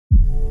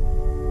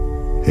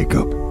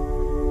Hiccup.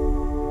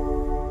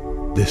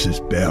 This is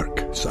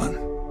Berk, son.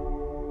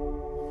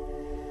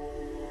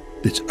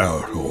 It's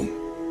our home.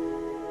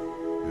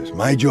 It's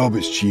my job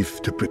as chief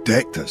to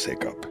protect us,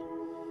 Hiccup.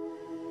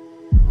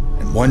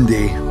 And one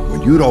day,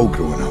 when you're all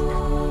grown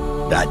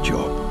up, that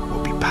job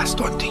will be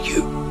passed on to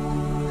you.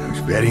 And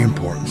it's very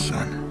important,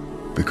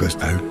 son, because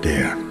out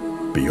there,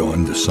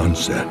 beyond the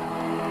sunset,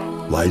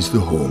 lies the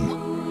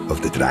home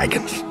of the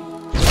dragons.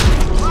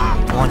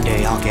 One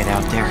day I'll get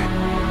out there.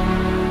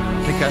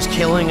 Because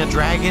killing a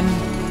dragon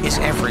is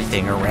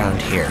everything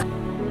around here.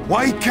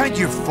 Why can't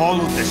you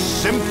follow the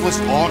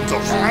simplest orders?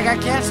 I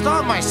can't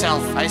stop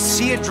myself. I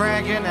see a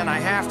dragon and I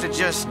have to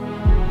just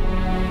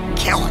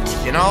kill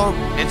it. You know,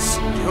 it's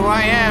who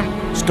I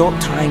am. Stop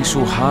trying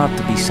so hard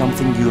to be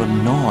something you're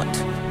not.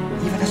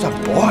 Even as a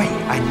boy,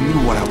 I knew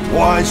what I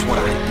was, what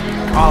I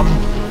had become.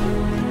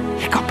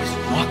 Hiccup is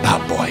not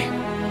that boy.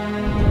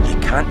 You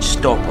can't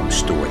stop him,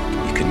 Stoic.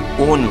 You can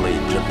only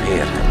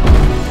prepare him.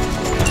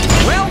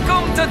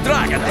 Welcome to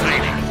dragon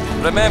training.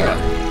 Remember,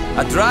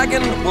 a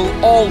dragon will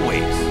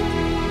always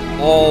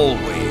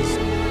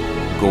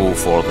go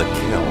for the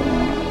kill.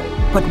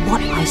 But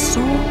what I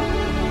saw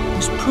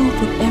was proof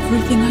of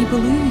everything I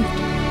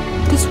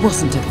believed. This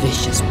wasn't a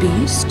vicious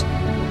beast,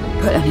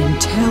 but an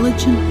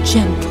intelligent,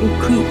 gentle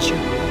creature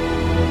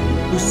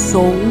whose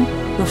soul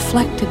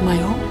reflected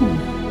my own.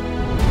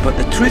 But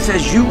the truth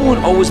is, you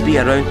won't always be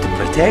around to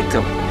protect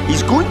him.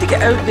 He's going to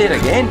get out there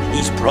again.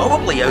 He's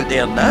probably out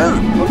there now.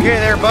 Okay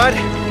there, bud.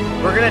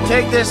 We're gonna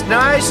take this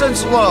nice and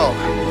slow.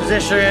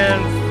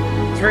 Position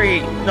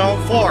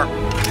 4.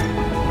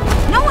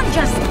 No one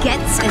just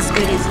gets as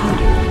good as you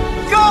do.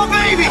 Go,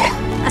 baby!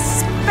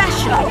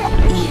 Especially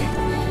you.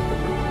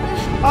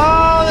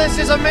 Oh, this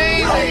is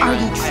amazing! Are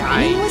you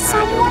training with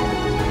someone?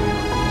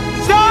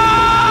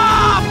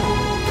 Stop!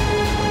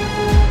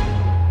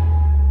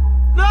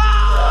 No!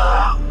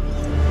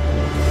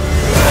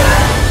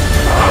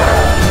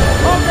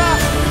 Oh, God!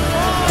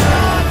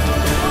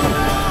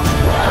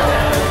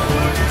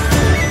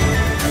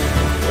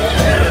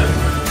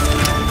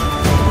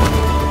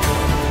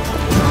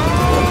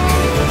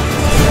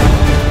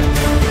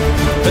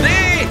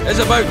 Today is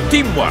about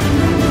teamwork.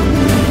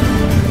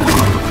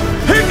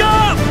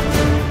 Hiccup!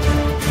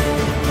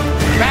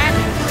 Back!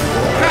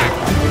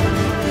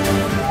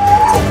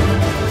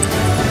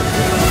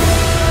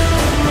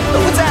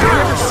 What's that? I've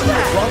never seen a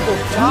Rumble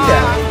do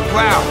that.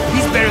 Wow,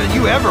 he's better than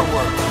you ever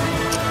were.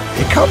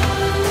 Hiccup?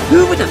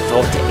 Who would have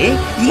thought it, eh?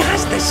 He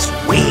has this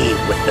way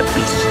with the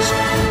beasts.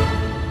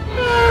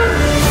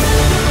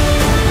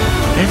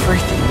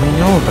 Everything we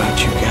know about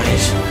you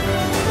guys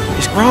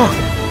is wrong.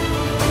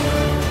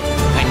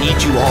 I need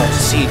you all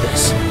to see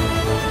this.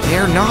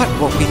 They're not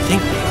what we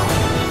think they are.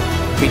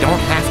 We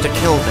don't have to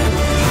kill them.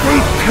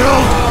 They've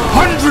killed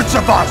hundreds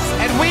of us!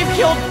 And we've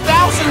killed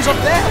thousands of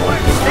them!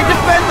 They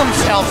defend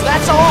themselves,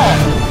 that's all!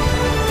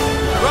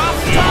 Rough,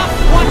 tough,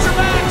 watch your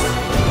backs!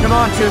 Come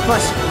on,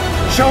 Toothless.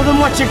 Show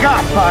them what you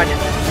got, bud.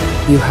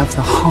 You have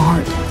the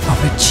heart of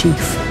a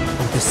chief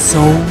and the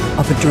soul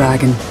of a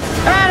dragon.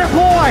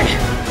 Attaboy!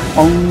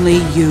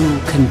 Only you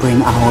can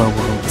bring our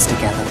worlds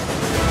together.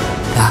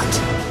 That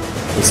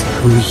is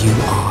who you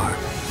are.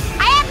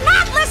 I am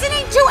not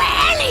listening to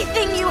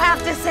anything you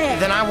have to say.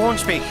 Then I won't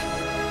speak.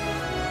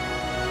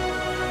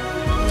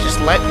 Just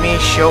let me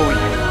show you.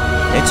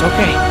 It's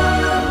okay.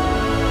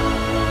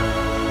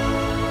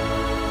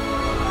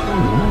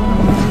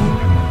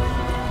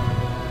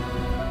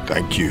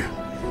 Thank you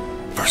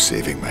for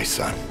saving my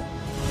son.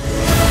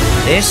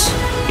 This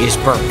is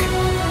Berk.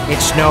 It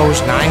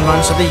snows 9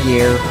 months of the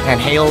year and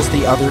hails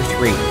the other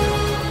 3.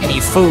 Any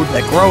food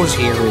that grows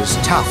here is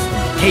tough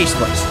and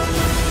tasteless.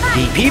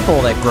 The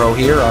people that grow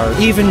here are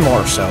even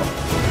more so.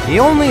 The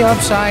only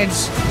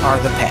upsides are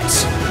the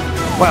pets.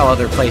 While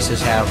other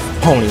places have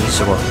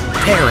ponies or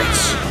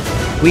parrots,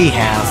 we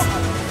have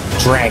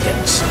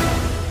dragons.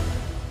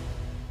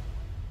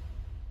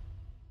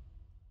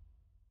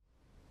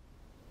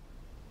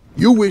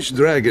 You wish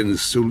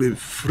dragons to live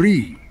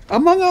free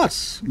among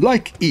us,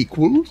 like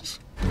equals?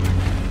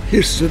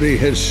 History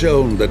has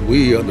shown that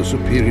we are the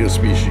superior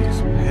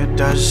species. It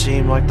does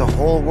seem like the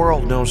whole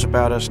world knows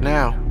about us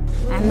now.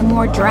 And the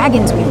more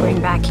dragons we bring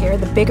back here,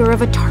 the bigger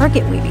of a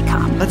target we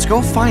become. Let's go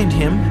find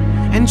him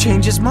and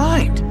change his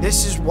mind.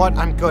 This is what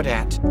I'm good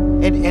at.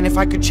 And if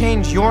I could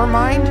change your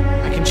mind,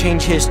 I can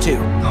change his too.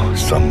 Oh,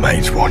 some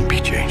minds won't be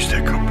changed,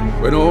 Hiccup.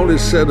 When all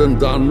is said and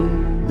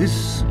done,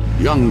 this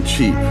young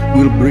chief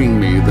will bring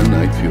me the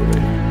Night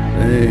Fury.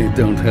 They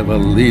don't have a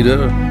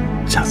leader,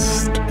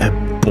 just a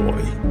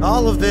boy.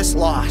 All of this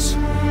loss.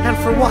 And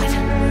for what?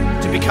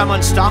 To become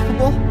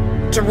unstoppable?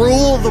 To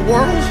rule the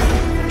world?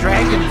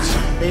 Dragons,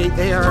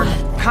 they are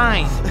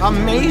kind,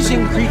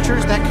 amazing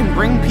creatures that can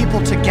bring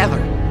people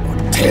together. Or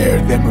tear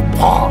them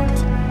apart.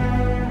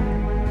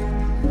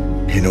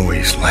 You know what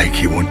he's like,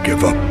 he won't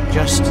give up.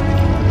 Just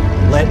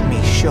let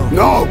me show you.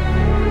 No!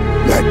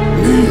 Let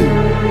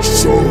me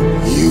show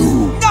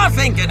you.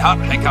 Nothing can hurt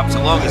Hiccup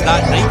so long as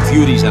that Night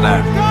Fury's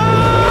around.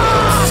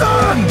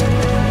 Son!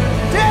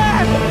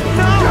 Dad!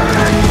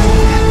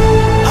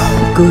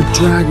 good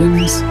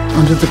dragons,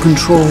 under the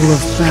control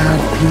of bad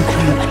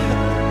people,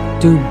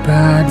 do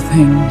bad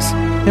things.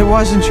 It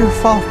wasn't your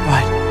fault,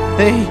 but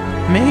they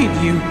made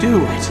you do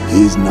it.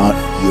 He's not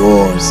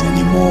yours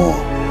anymore.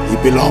 He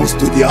belongs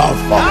to the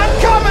Alpha. I'm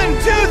coming,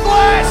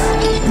 Toothless!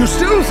 You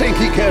still think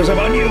he cares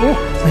about you?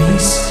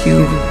 Please,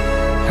 you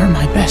are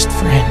my best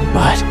friend,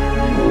 but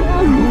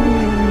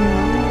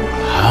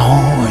How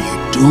are you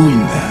doing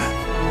that?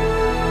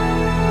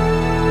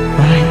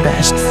 my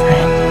best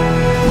friend.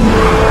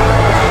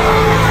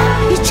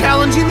 He's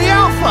challenging the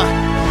Alpha!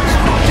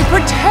 To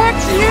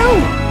protect you!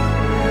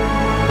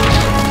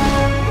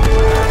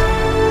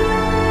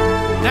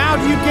 Now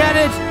do you get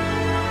it?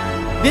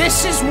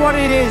 This is what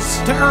it is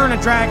to earn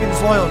a dragon's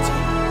loyalty.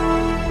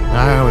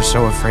 I was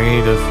so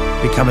afraid of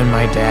becoming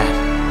my dad.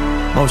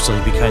 Mostly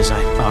because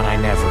I thought I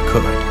never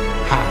could.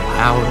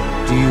 How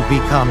do you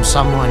become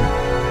someone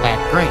that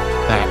great,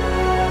 that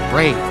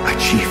brave? A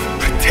chief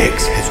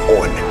protects his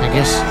own. I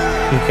guess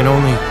you can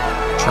only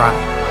try.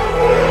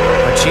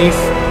 A chief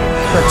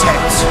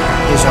protects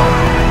his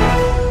own.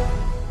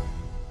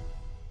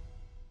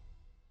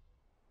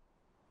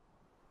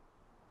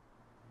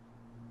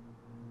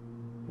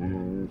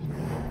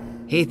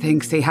 He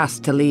thinks he has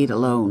to lead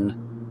alone.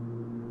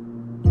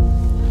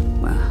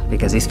 Well,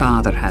 because his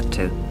father had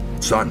to.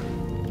 Son,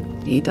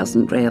 He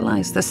doesn't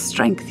realize the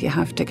strength you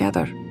have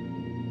together.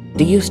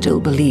 Do you still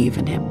believe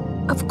in him?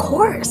 Of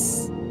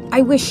course.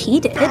 I wish he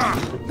did,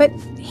 but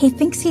he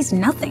thinks he's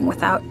nothing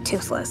without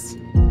Toothless.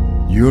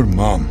 your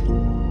mom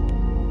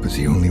was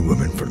the only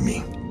woman for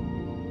me.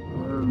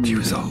 She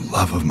was the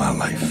love of my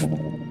life.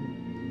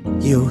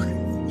 You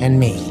and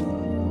me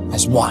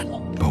as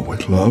one. But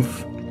with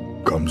love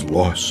comes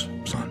loss,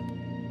 son.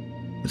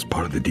 It's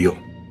part of the deal.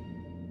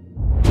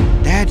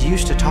 Dad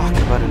used to talk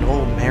about an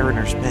old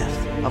mariner's myth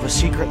of a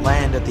secret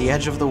land at the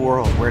edge of the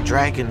world where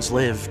dragons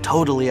live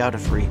totally out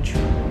of reach.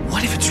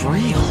 What if it's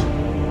real?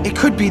 It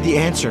could be the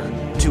answer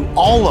to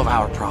all of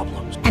our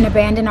problems. And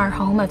abandon our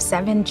home of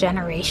 7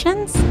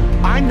 generations?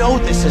 I know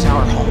this is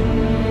our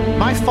home.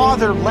 My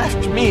father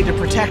left me to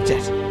protect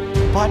it.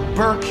 But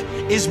Burke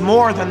is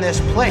more than this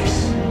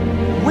place.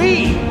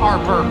 We are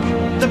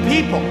Burke, the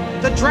people,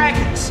 the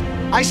dragons.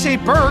 I say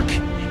Burke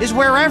is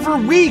wherever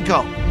we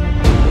go.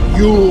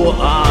 You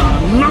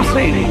are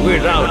nothing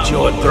without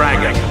your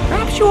dragon.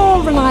 Perhaps you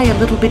all rely a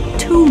little bit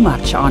too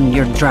much on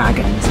your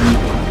dragons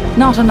and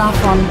not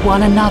enough on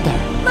one another.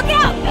 Look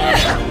out!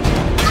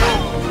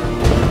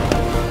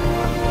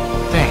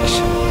 Thanks.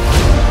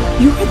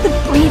 You are the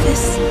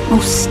bravest,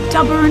 most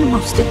stubborn,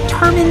 most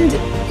determined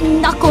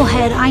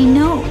knucklehead I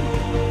know.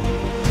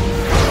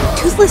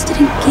 Toothless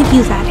didn't give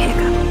you that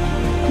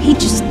hiccup. He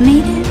just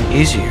made it.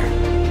 Easier.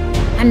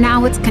 And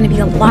now it's gonna be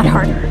a lot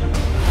harder.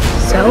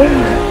 So,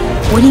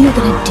 what are you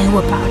gonna do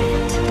about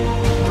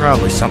it?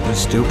 Probably something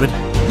stupid.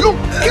 You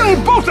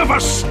killed both of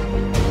us!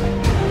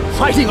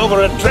 Fighting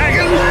over a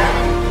dragon?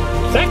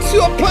 That's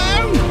your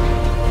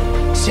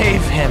plan?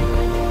 Save him.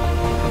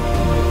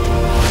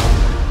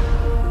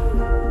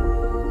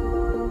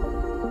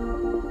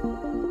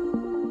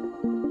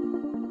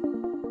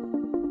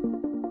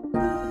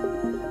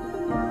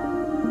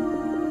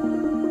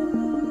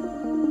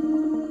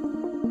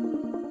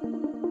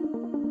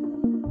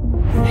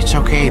 It's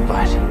okay,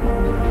 bud.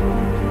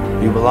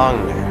 You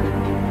belong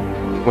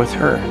there. With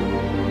her.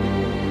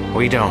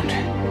 We don't.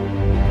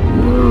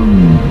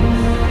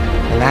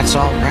 And that's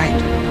all right.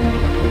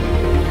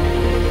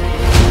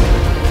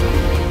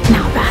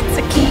 Now that's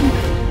a king.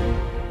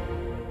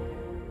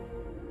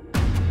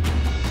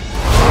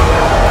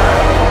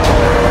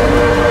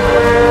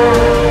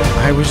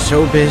 I was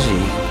so busy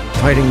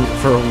fighting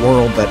for a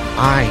world that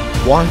I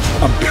want.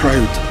 I'm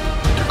proud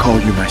to call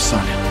you my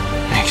son.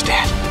 Thanks,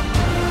 Dad.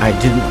 I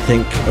didn't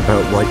think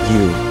about what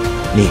you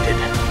needed.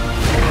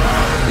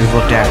 You've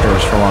looked after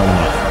us for long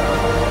enough.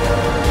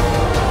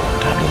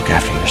 Time to look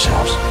after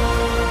yourselves.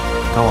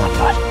 Go on,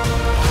 bud.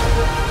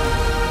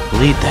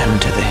 Lead them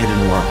to the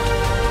hidden world.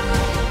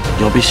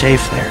 You'll be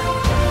safe there.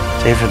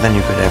 Safer than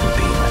you could ever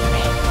be with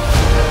me.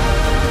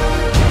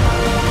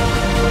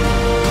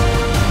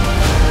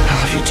 I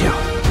love you too.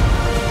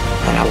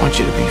 And I want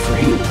you to be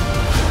free.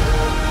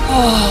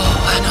 Oh,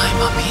 and I'm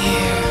up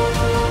here.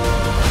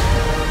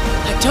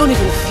 I don't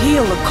even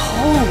feel the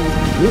cold.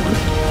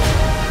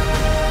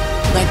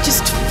 I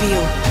just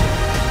feel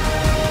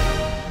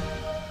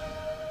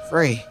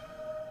Free.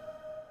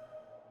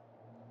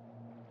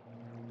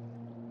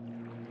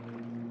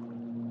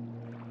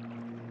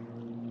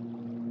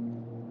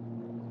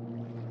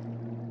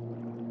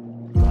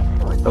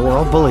 The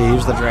world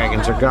believes the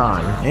dragons are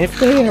gone, if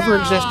they ever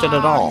existed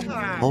at all.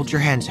 Hold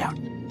your hands out.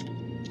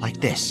 Like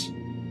this.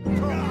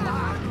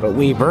 But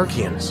we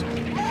Burkians,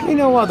 we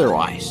know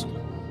otherwise.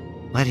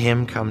 Let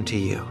him come to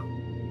you.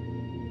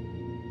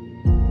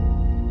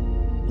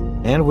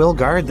 And we'll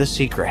guard the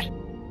secret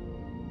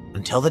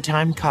until the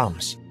time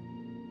comes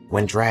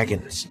when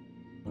dragons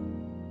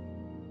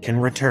can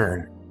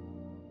return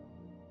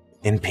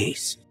in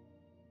peace.